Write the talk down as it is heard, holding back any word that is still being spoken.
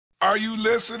Are you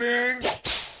listening?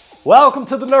 Welcome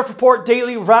to the Nerf Report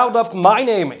Daily Roundup. My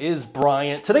name is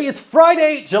Brian. Today is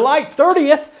Friday, July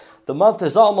 30th. The month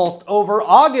is almost over.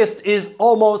 August is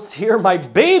almost here. My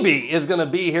baby is gonna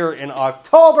be here in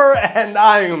October, and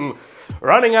I'm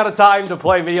running out of time to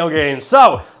play video games.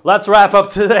 So let's wrap up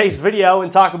today's video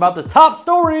and talk about the top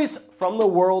stories from the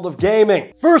world of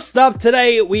gaming. First up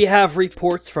today, we have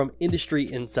reports from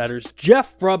industry insiders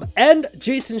Jeff Grubb and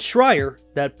Jason Schreier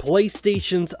that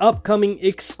PlayStation's upcoming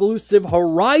exclusive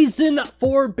Horizon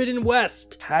Forbidden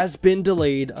West has been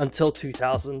delayed until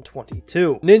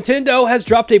 2022. Nintendo has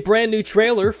dropped a brand new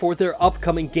trailer for their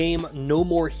upcoming game No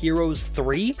More Heroes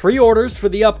 3. Pre-orders for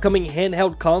the upcoming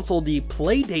handheld console, the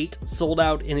Playdate, sold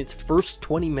out in its first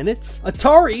 20 minutes.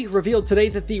 Atari revealed today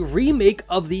that the remake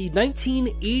of the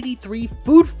 1983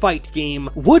 Food Fight game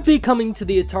would be coming to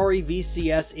the Atari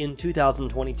VCS in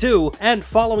 2022, and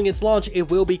following its launch,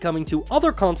 it will be coming to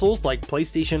other consoles like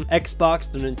PlayStation, Xbox,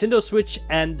 the Nintendo Switch,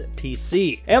 and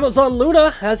PC. Amazon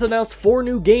Luna has announced 4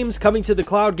 new games coming to the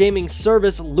cloud gaming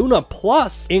service Luna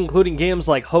Plus, including games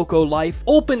like Hoko Life,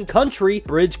 Open Country,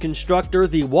 Bridge Constructor,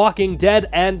 The Walking Dead,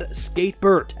 and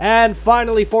Skatebird. And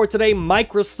finally for today,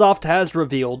 Microsoft has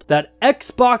revealed that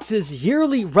Xbox's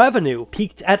yearly revenue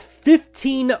peaked at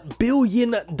 $15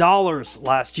 billion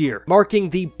last year, marking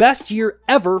the best year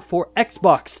ever for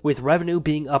Xbox, with revenue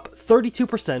being up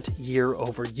 32% year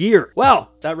over year.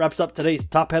 Well, that wraps up today's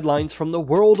top headlines from the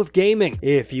world of gaming.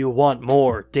 If you want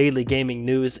more daily gaming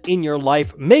news in your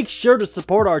life, make sure to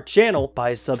support our channel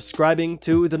by subscribing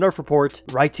to the Nerf Report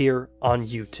right here on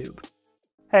YouTube.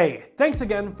 Hey, thanks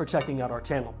again for checking out our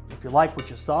channel. If you like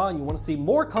what you saw and you want to see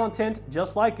more content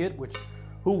just like it, which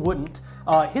who wouldn't,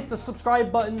 hit the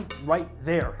subscribe button right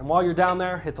there. And while you're down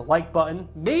there, hit the like button.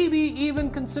 Maybe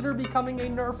even consider becoming a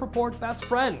Nerf Report best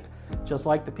friend, just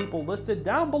like the people listed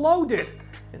down below did.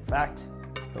 In fact,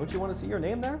 don't you want to see your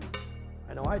name there?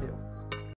 I know I do.